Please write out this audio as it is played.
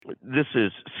This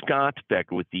is Scott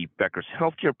Becker with the Becker's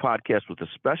Healthcare Podcast with a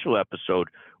special episode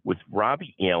with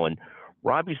Robbie Allen.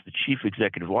 Robbie's the Chief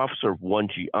Executive Officer of One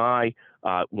GI,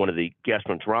 one of the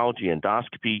gastroenterology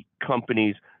endoscopy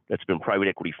companies that's been private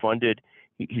equity funded.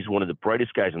 He's one of the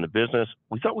brightest guys in the business.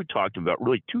 We thought we talked about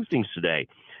really two things today: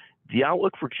 the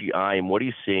outlook for GI and what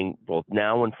he's seeing both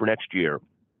now and for next year,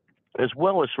 as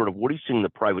well as sort of what he's seeing in the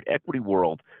private equity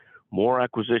world. More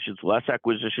acquisitions, less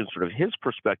acquisitions, sort of his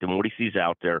perspective and what he sees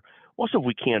out there. Also, if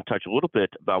we can, touch a little bit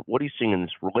about what he's seeing in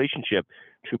this relationship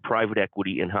to private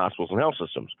equity in hospitals and health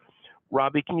systems.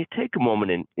 Robbie, can you take a moment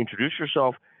and introduce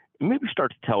yourself and maybe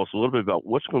start to tell us a little bit about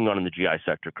what's going on in the GI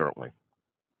sector currently?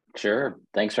 Sure.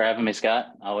 Thanks for having me, Scott.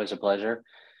 Always a pleasure.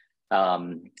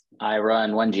 I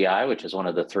run One GI, which is one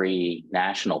of the three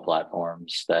national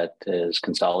platforms that is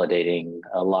consolidating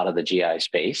a lot of the GI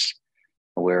space.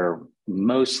 We're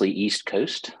mostly East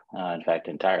Coast, in fact,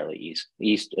 entirely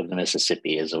east of the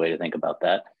Mississippi is the way to think about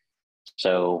that.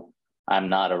 So I'm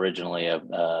not originally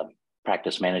a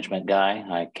practice management guy.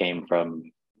 I came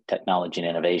from technology and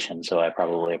innovation, so I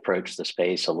probably approach the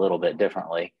space a little bit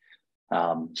differently.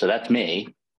 So that's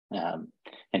me.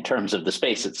 In terms of the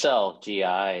space itself, GI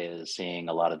is seeing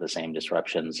a lot of the same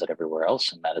disruptions that everywhere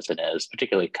else in medicine is,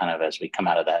 particularly kind of as we come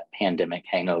out of that pandemic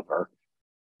hangover.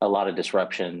 A lot of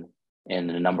disruption in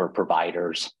the number of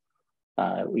providers.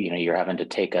 You're having to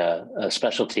take a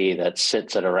specialty that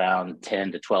sits at around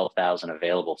 10 to 12,000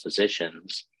 available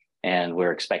physicians, and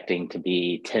we're expecting to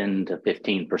be 10 to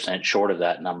 15% short of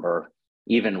that number,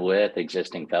 even with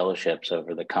existing fellowships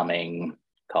over the coming,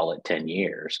 call it 10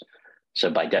 years.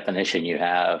 So by definition, you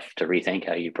have to rethink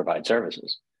how you provide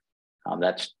services.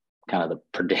 That's kind of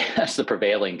that's the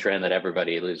prevailing trend that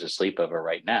everybody loses sleep over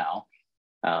right now.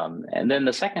 And then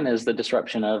the second is the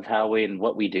disruption of how and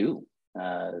what we do.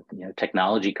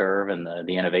 Technology curve and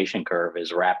the innovation curve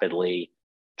is rapidly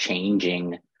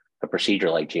changing a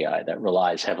procedure like GI that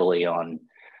relies heavily on,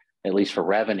 at least for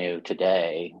revenue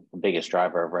today, the biggest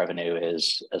driver of revenue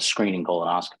is a screening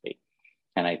colonoscopy.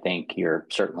 And I think you're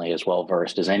certainly as well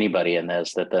versed as anybody in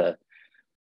this that the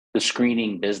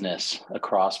screening business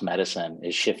across medicine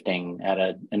is shifting at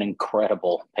an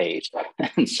incredible pace.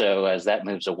 And so as that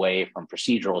moves away from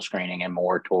procedural screening and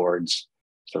more towards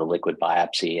sort of liquid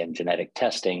biopsy and genetic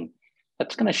testing,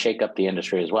 that's going to shake up the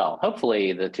industry as well.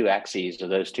 Hopefully the two axes of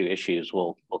those two issues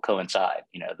will coincide.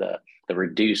 The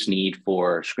reduced need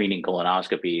for screening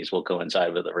colonoscopies will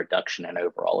coincide with a reduction in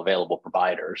overall available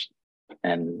providers.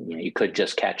 And you could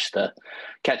just catch the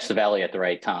valley at the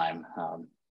right time.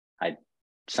 I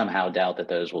somehow doubt that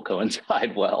those will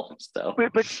coincide well. So,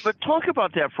 but talk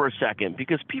about that for a second,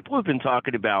 because people have been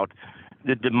talking about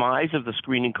the demise of the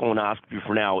screening colonoscopy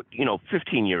for now,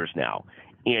 15 years now,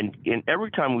 and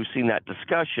every time we've seen that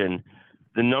discussion,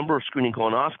 the number of screening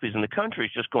colonoscopies in the country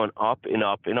has just gone up and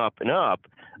up and up and up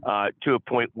to a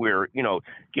point where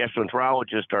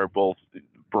gastroenterologists are both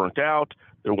burnt out.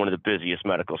 They're one of the busiest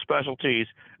medical specialties.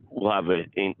 We'll have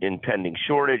an impending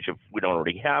shortage if we don't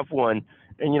already have one.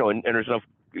 And, and there's enough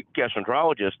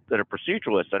gastroenterologists that are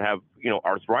proceduralists that have,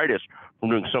 arthritis from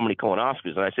doing so many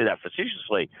colonoscopies. And I say that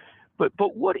facetiously.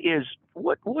 But what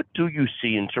do you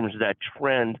see in terms of that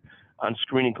trend on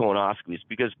screening colonoscopies?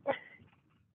 Because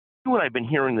you and I have been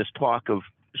hearing this talk of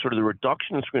sort of the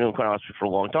reduction in screening colonoscopy for a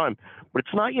long time, but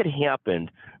it's not yet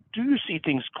happened. Do you see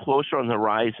things closer on the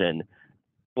horizon?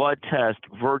 Blood tests,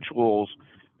 virtuals,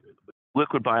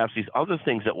 liquid biopsies, other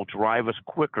things that will drive us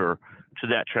quicker to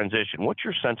that transition. What's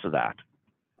your sense of that?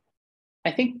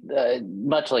 I think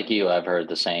much like you, I've heard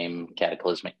the same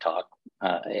cataclysmic talk.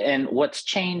 And what's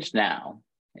changed now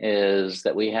is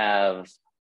that we have,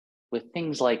 with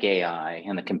things like AI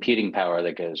and the computing power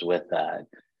that goes with that,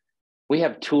 we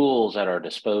have tools at our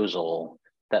disposal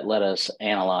that let us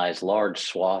analyze large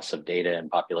swaths of data in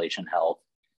population health.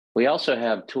 We also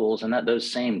have tools, and that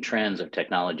those same trends of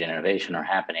technology and innovation are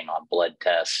happening on blood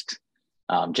test,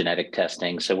 genetic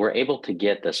testing. So we're able to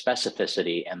get the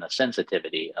specificity and the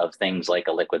sensitivity of things like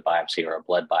a liquid biopsy or a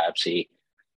blood biopsy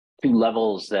to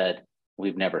levels that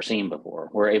we've never seen before.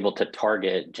 We're able to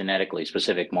target genetically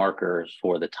specific markers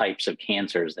for the types of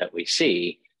cancers that we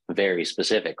see very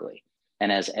specifically. And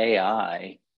as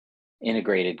AI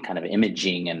integrated kind of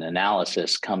imaging and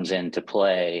analysis comes into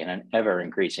play in an ever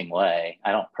increasing way,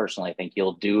 I don't personally think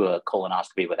you'll do a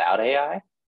colonoscopy without AI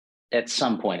at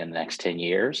some point in the next 10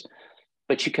 years.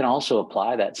 But you can also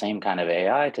apply that same kind of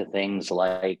AI to things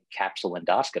like capsule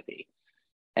endoscopy.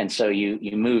 And so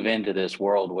you move into this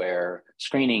world where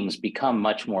screenings become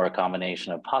much more a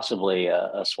combination of possibly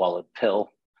a swallowed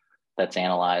pill that's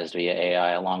analyzed via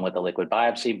AI along with a liquid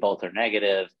biopsy. Both are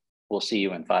negative. We'll see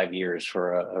you in 5 years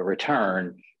for a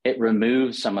return. it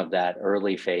removes some of that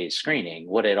early phase screening.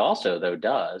 What it also, though,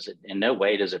 does, in no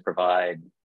way does it provide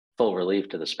full relief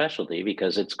to the specialty,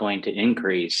 because it's going to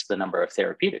increase the number of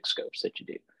therapeutic scopes that you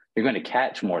do. You're going to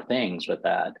catch more things with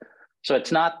that. So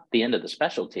it's not the end of the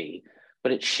specialty,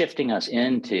 but it's shifting us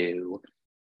into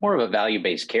more of a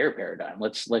value-based care paradigm.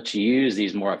 Let's use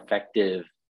these more effective,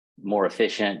 more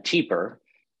efficient, cheaper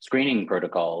screening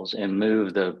protocols and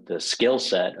move the skill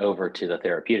set over to the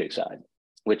therapeutic side,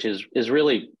 which is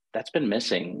really, that's been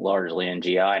missing largely in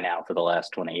GI now for the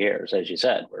last 20 years. As you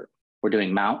said, we're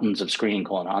doing mountains of screening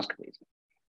colonoscopies.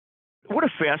 What a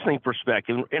fascinating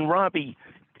perspective. And Robbie,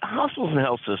 hospitals and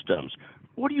health systems,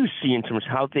 what do you see in terms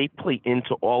of how they play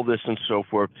into all this and so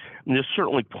forth? And there's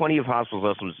certainly plenty of hospitals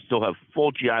and systems that still have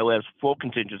full GI labs, full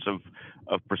contingents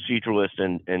of proceduralists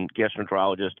and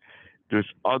gastroenterologists. There's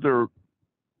other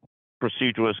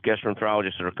proceduralists,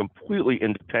 gastroenterologists that are completely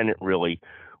independent, really.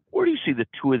 Where do you see the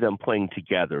two of them playing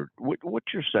together?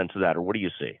 What's your sense of that, or what do you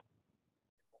see?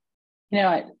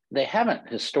 They haven't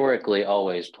historically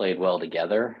always played well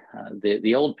together.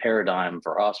 The old paradigm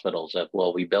for hospitals of,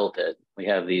 well, we built it. We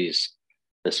have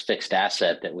this fixed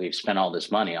asset that we've spent all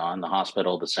this money on, the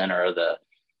hospital, the center,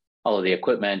 all of the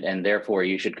equipment, and therefore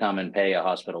you should come and pay a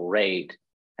hospital rate.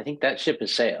 I think that ship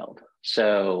has sailed.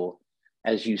 So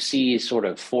as you see sort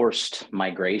of forced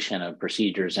migration of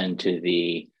procedures into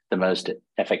the most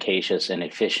efficacious and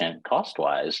efficient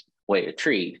cost-wise way to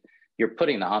treat, you're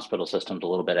putting the hospital systems a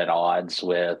little bit at odds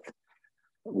with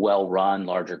well-run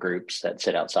larger groups that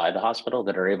sit outside the hospital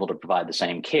that are able to provide the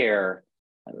same care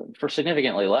for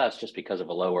significantly less, just because of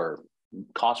a lower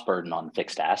cost burden on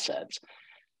fixed assets.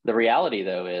 The reality,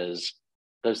 though, is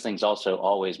those things also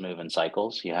always move in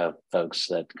cycles. You have folks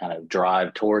that kind of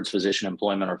drive towards physician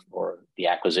employment or the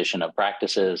acquisition of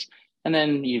practices, and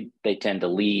then they tend to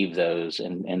leave those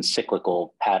in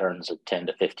cyclical patterns of 10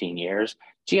 to 15 years.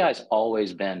 GI's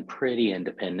always been pretty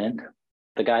independent.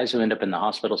 The guys who end up in the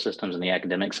hospital systems and the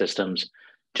academic systems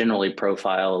generally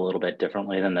profile a little bit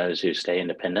differently than those who stay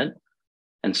independent.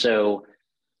 And so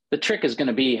the trick is going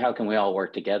to be, how can we all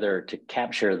work together to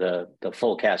capture the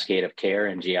full cascade of care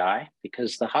in GI?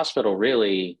 Because the hospital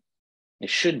really, it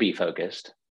should be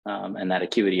focused and that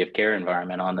acuity of care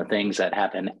environment on the things that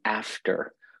happen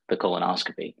after the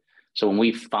colonoscopy. So when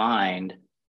we find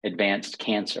advanced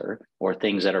cancer or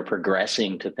things that are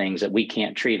progressing to things that we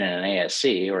can't treat in an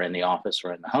ASC or in the office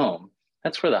or in the home,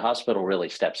 that's where the hospital really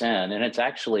steps in. And it's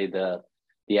actually the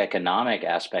economic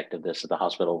aspect of this that the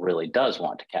hospital really does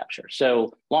want to capture.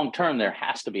 So long-term, there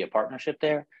has to be a partnership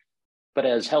there. But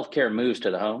as healthcare moves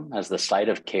to the home, as the site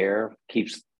of care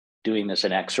keeps doing this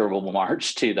inexorable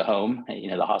march to the home,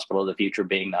 the hospital of the future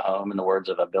being the home, in the words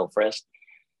of Bill Frist,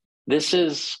 this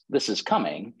is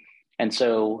coming. And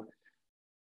so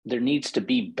there needs to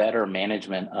be better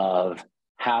management of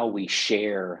how we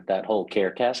share that whole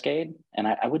care cascade. And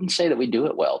I wouldn't say that we do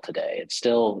it well today. It's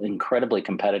still incredibly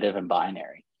competitive and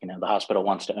binary. The hospital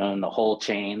wants to own the whole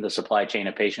chain, the supply chain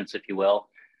of patients, if you will.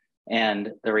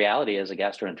 And the reality is a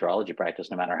gastroenterology practice,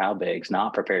 no matter how big, is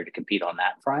not prepared to compete on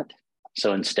that front.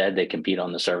 So instead, they compete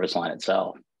on the service line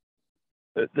itself.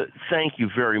 Thank you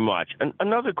very much.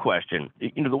 Another question.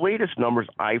 The latest numbers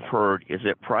I've heard is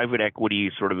that private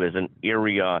equity sort of as an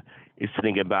area is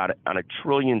sitting about on $1.2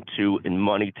 trillion in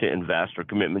money to invest or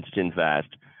commitments to invest.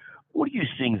 What are you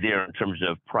seeing there in terms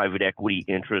of private equity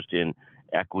interest in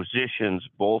acquisitions,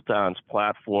 bolt-ons,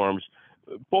 platforms,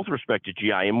 both with respect to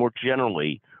GI and more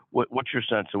generally, what's your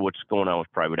sense of what's going on with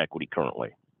private equity currently?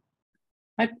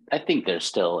 I think there's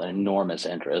still enormous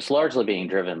interest, largely being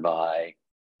driven by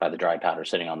the dry powder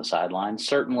sitting on the sidelines.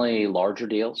 Certainly larger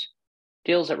deals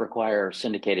that require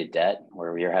syndicated debt,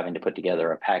 where you're having to put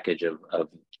together a package of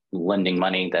lending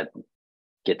money that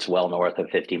gets well north of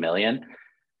 50 million.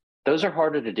 Those are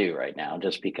harder to do right now,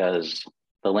 just because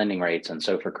the lending rates and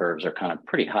SOFR curves are kind of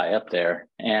pretty high up there,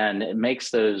 and it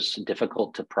makes those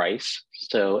difficult to price.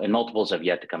 And multiples have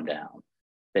yet to come down.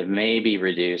 They may be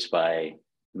reduced by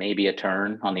maybe a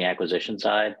turn on the acquisition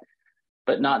side,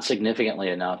 but not significantly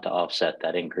enough to offset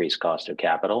that increased cost of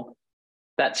capital.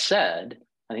 That said,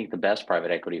 I think the best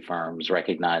private equity firms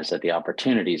recognize that the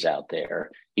opportunity's out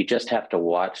there. You just have to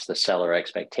watch the seller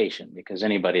expectation, because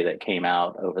anybody that came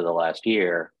out over the last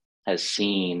year has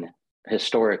seen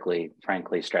historically,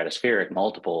 frankly, stratospheric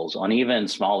multiples on even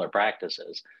smaller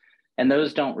practices. And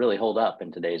those don't really hold up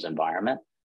in today's environment.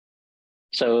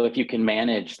 So if you can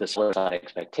manage the seller side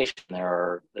expectation,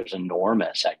 there's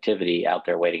enormous activity out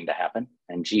there waiting to happen.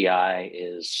 And GI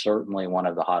is certainly one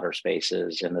of the hotter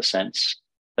spaces, in the sense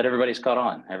that everybody's caught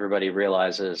on. Everybody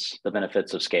realizes the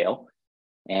benefits of scale.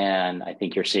 And I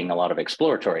think you're seeing a lot of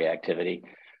exploratory activity.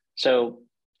 So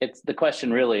It's the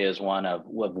question really is one of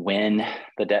when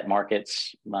the debt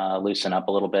markets loosen up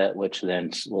a little bit, which then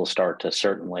will start to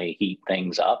certainly heat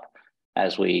things up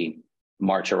as we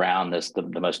march around this, the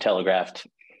most telegraphed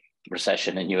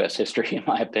recession in U.S. history, in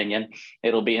my opinion.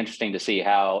 It'll be interesting to see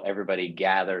how everybody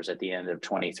gathers at the end of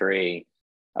 23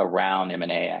 around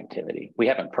M&A activity. We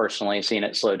haven't personally seen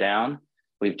it slow down.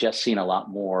 We've just seen a lot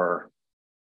more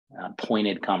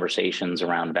pointed conversations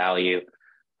around value,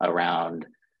 around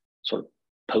sort of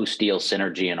post-deal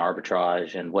synergy and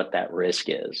arbitrage and what that risk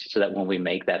is, so that when we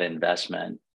make that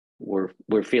investment,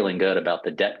 we're feeling good about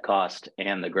the debt cost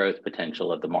and the growth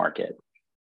potential of the market.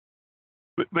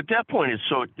 But that point is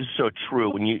so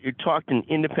true. When you talk in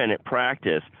independent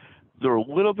practice, they're a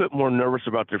little bit more nervous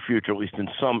about their future, at least in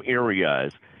some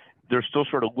areas. They're still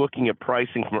sort of looking at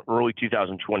pricing from early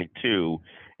 2022,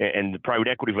 and the private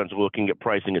equity funds are looking at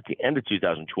pricing at the end of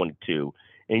 2022.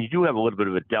 And you do have a little bit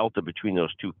of a delta between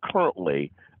those two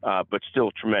currently, but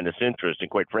still tremendous interest. And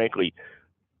quite frankly,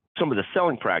 some of the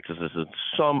selling practices and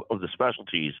some of the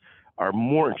specialties are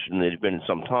more interested than they've been in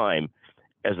some time,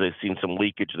 as they've seen some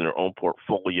leakage in their own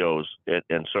portfolios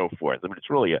and so forth. I mean, it's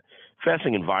really a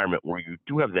fascinating environment where you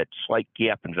do have that slight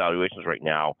gap in valuations right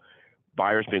now,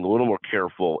 buyers being a little more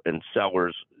careful and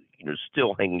sellers,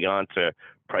 still hanging on to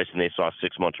pricing they saw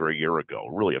 6 months or a year ago.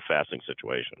 Really a fascinating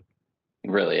situation. It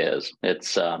really is.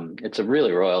 It's a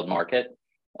really roiled market,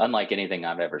 unlike anything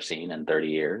I've ever seen in 30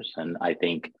 years. And I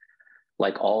think,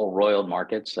 like all roiled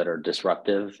markets that are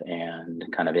disruptive and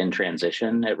kind of in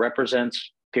transition, it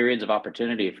represents periods of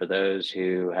opportunity for those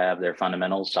who have their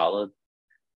fundamentals solid,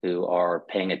 who are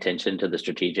paying attention to the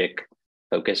strategic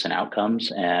focus and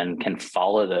outcomes, and can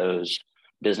follow those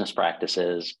business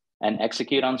practices and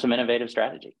execute on some innovative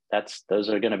strategy. Those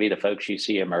are going to be the folks you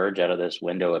see emerge out of this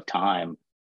window of time,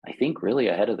 I think, really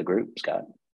ahead of the group, Scott.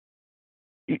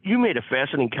 You made a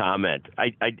fascinating comment.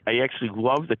 I actually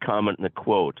love the comment and the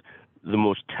quote, the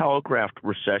most telegraphed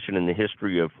recession in the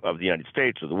history of the United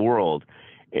States or the world.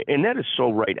 And that is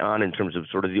so right on in terms of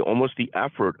sort of almost the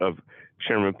effort of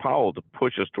Chairman Powell to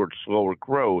push us towards slower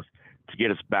growth to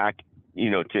get us back,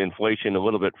 to inflation a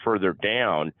little bit further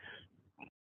down.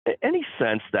 Any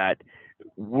sense that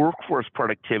workforce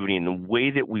productivity and the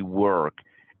way that we work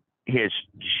has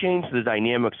changed the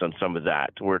dynamics on some of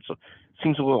that, to where it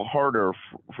seems a little harder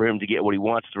for him to get what he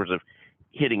wants in terms of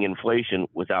hitting inflation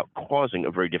without causing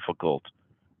a very difficult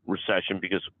recession,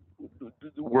 because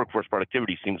the workforce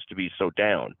productivity seems to be so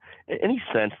down? Any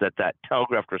sense that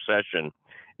telegraphed recession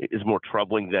is more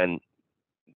troubling than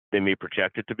they may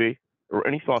project it to be? Or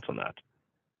any thoughts on that?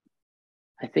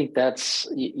 I think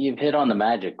you've hit on the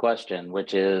magic question,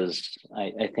 which is,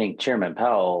 I think Chairman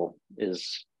Powell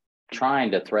is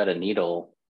trying to thread a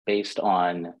needle based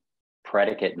on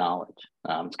predicate knowledge.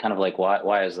 It's kind of like,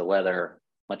 why is the weather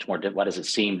why does it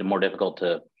seem more difficult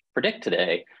to predict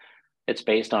today? It's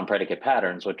based on predicate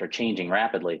patterns, which are changing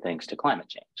rapidly thanks to climate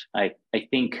change. I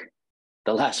think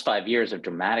the last 5 years have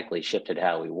dramatically shifted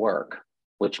how we work,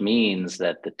 which means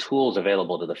that the tools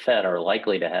available to the Fed are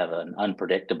likely to have an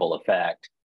unpredictable effect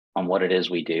on what it is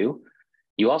we do.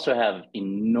 You also have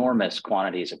enormous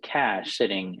quantities of cash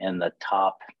sitting in the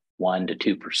top 1%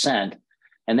 to 2%,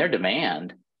 and their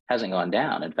demand hasn't gone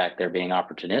down. In fact, they're being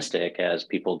opportunistic as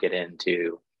people get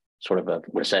into sort of a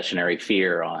recessionary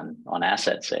fear on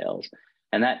asset sales.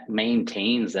 And that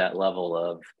maintains that level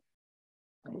of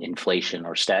inflation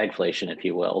or stagflation, if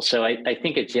you will. So I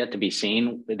think it's yet to be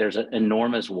seen. There's an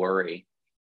enormous worry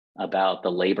about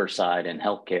the labor side in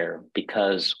healthcare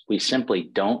because we simply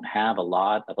don't have a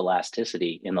lot of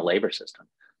elasticity in the labor system.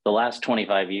 The last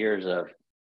 25 years of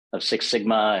Six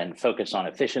Sigma and focus on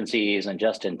efficiencies and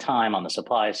just in time on the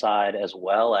supply side, as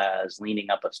well as leaning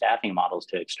up of staffing models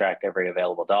to extract every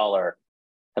available dollar,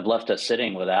 have left us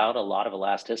sitting without a lot of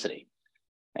elasticity.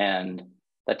 And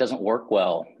that doesn't work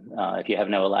well if you have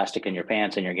no elastic in your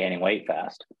pants and you're gaining weight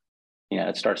fast.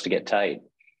 It starts to get tight.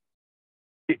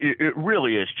 It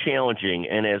really is challenging.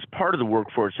 And as part of the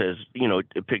workforce has,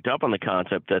 picked up on the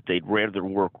concept that they'd rather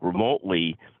work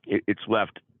remotely, it's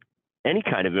left any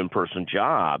kind of in-person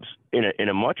jobs in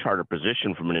a much harder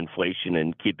position from an inflation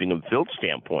and keeping them filled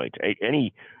standpoint.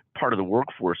 Any part of the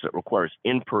workforce that requires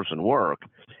in-person work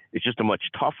is just a much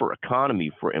tougher economy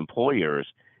for employers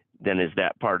than is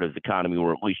that part of the economy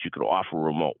where at least you could offer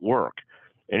remote work.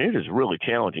 And it is really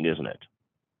challenging, isn't it?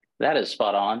 That is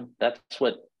spot on.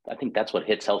 I think that's what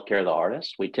hits healthcare the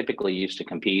hardest. We typically used to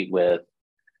compete with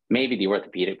maybe the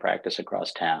orthopedic practice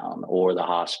across town or the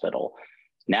hospital.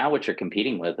 Now what you're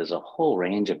competing with is a whole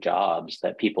range of jobs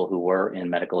that people who were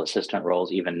in medical assistant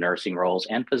roles, even nursing roles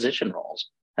and physician roles,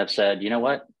 have said, you know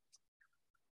what?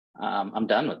 I'm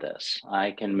done with this.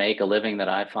 I can make a living that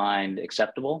I find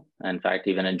acceptable, in fact,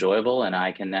 even enjoyable, and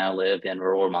I can now live in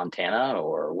rural Montana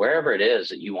or wherever it is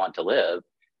that you want to live,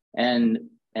 and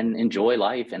enjoy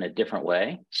life in a different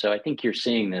way. So I think you're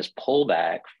seeing this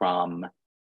pullback from,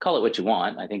 call it what you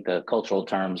want. I think the cultural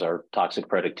terms are toxic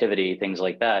productivity, things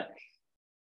like that.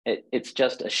 It's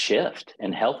just a shift,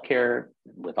 and healthcare,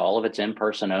 with all of its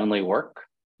in-person only work,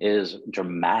 is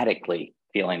dramatically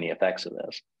feeling the effects of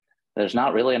this. There's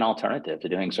not really an alternative to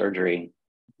doing surgery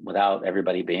without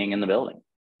everybody being in the building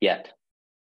yet.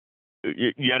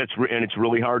 Yet it's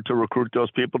really hard to recruit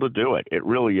those people to do it. It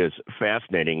really is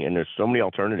fascinating, and there's so many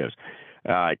alternatives.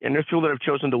 And there's people that have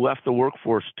chosen to left the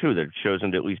workforce too, that have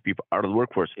chosen to at least be out of the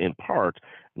workforce in part,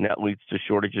 and that leads to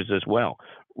shortages as well.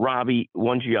 Robbie,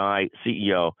 OneGI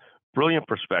CEO, brilliant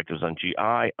perspectives on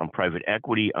GI, on private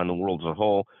equity, on the world as a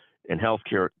whole, and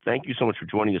healthcare. Thank you so much for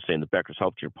joining us today in the Becker's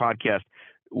Healthcare Podcast.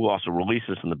 We'll also release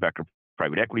this in the Becker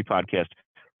Private Equity Podcast.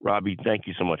 Robbie, thank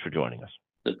you so much for joining us.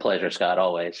 It's a pleasure, Scott,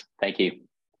 always. Thank you.